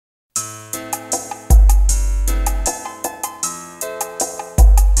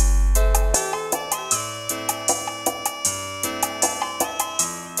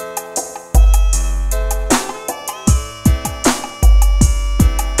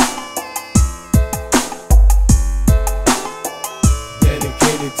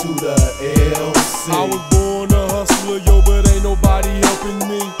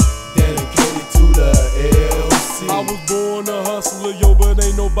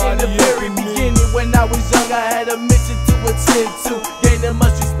In the very beginning, when I was young, I had a mission to attend to, gaining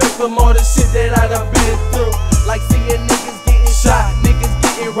much respect from all the shit that I done been through. Like seeing niggas getting shot, niggas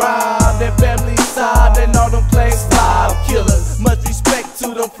getting robbed, their families sobbed, and all them claims live killers. Much respect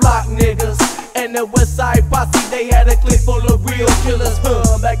to them flock niggas and the West Side Posse. They had a clique full of real killers.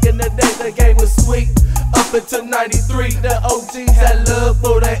 Back in the day, the game was sweet. Up until '93, the OGs had love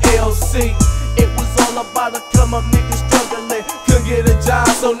for the LC. It was all about a come up, niggas struggling, couldn't get a job,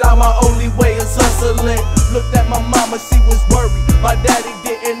 so now my only way is hustling. Looked at my mama, she was worried. My daddy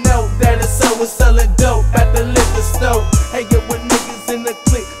didn't know that his son was selling dope at the liquor store. Hanging with niggas in the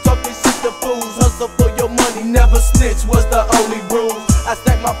clique, talking shit to fools. Hustle for your money, never snitch was the only rule. I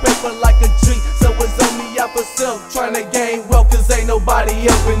stack my paper like a G, so it's only out for self, trying to gain wealth, cause ain't nobody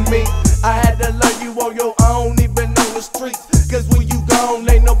helping me. I had to learn you on your own, even on the streets, cause when you gone,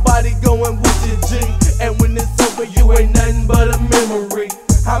 ain't nobody going with your G. And when it's over, you ain't nothing but a memory.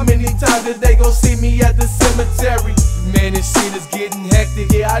 How many times did they gon' see me at the cemetery? Man, this shit is getting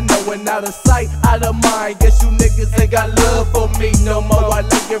hectic. Yeah, I know, and out of sight, out of mind. Guess you niggas ain't got love for me no more. I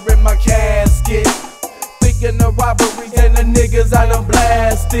linger in my casket, thinking of robberies and the niggas I done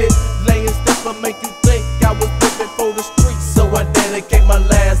blasted. Laying stiffer make you think I was living for the streets, so I dedicate my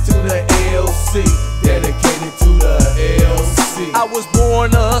last to the LC. Dedicated to the LC. I was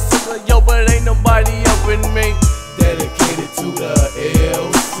born a hustler, yo, but ain't nobody helping me. Dedicated to the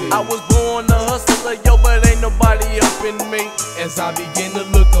LC. I was born a hustler, yo, but ain't nobody helping me. As I begin to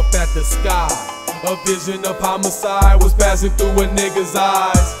look up at the sky, a vision of homicide was passing through a nigga's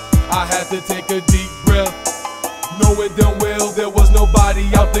eyes. I had to take a deep breath, knowing damn well there was nobody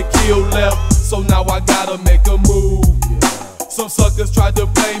out to kill left. So now I gotta make a move. Some suckers tried to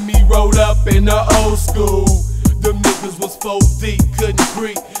play me, rolled up in the old school. Them niggas was 4 deep, couldn't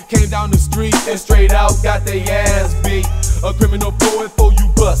breathe. Came down the street and straight out got they ass beat. A criminal poet for you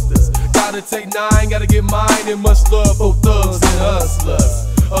busters. Gotta take 9, gotta get mine, and much love for thugs and hustlers.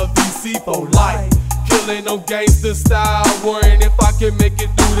 A VC for life, killing on gangster style, worrying if I can make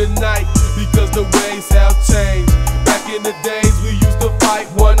it through the night, because the ways have changed. Back in the days we used to fight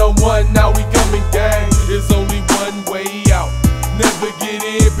one-on-one, now we come in gang. There's only one way out, never get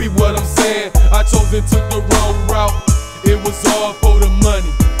in, be what I'm saying. I chose and took the wrong route, it was all for the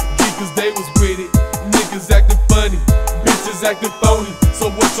money. Geekers, they was with it, niggas acting funny, bitches acting phony. So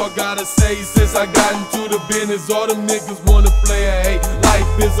what y'all gotta say since I got into the business? All them niggas wanna play a hate. Life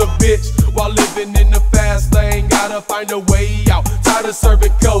is a bitch while living in the fast lane. Gotta find a way out, tired of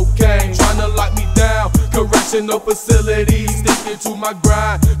serving cocaine, trying to lock me down, correctional facilities. Sticking to my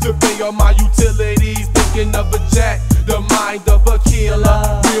grind to pay all my utilities. Thinking of a jack, the mind of a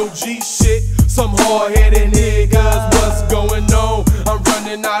killer. Real G shit, some hard-headed niggas. What's going on? I'm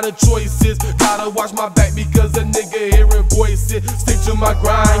running out of choices. Gotta watch my back because a nigga hearing voices. Stick to my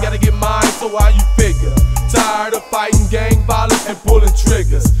grind, gotta get mine, so how you figure? Tired of fighting gang violence and pulling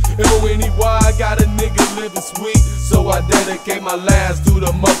triggers. I got a nigga living sweet, so I dedicate my last to the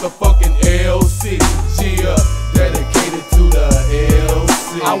motherfucking LC. Yeah, dedicated to the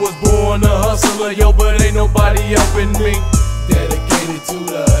LC. I was born a hustler, yo, but ain't nobody helping me. Dedicated to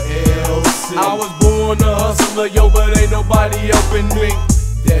the LC. I was born a hustler, yo, but ain't nobody helping me.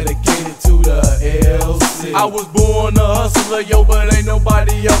 Dedicated to the LC. I was born a hustler, yo, but ain't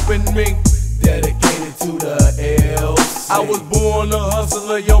nobody helping me. Dedicated to the LC. I was born a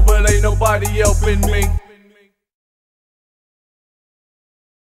hustler, yo, but ain't nobody helping me.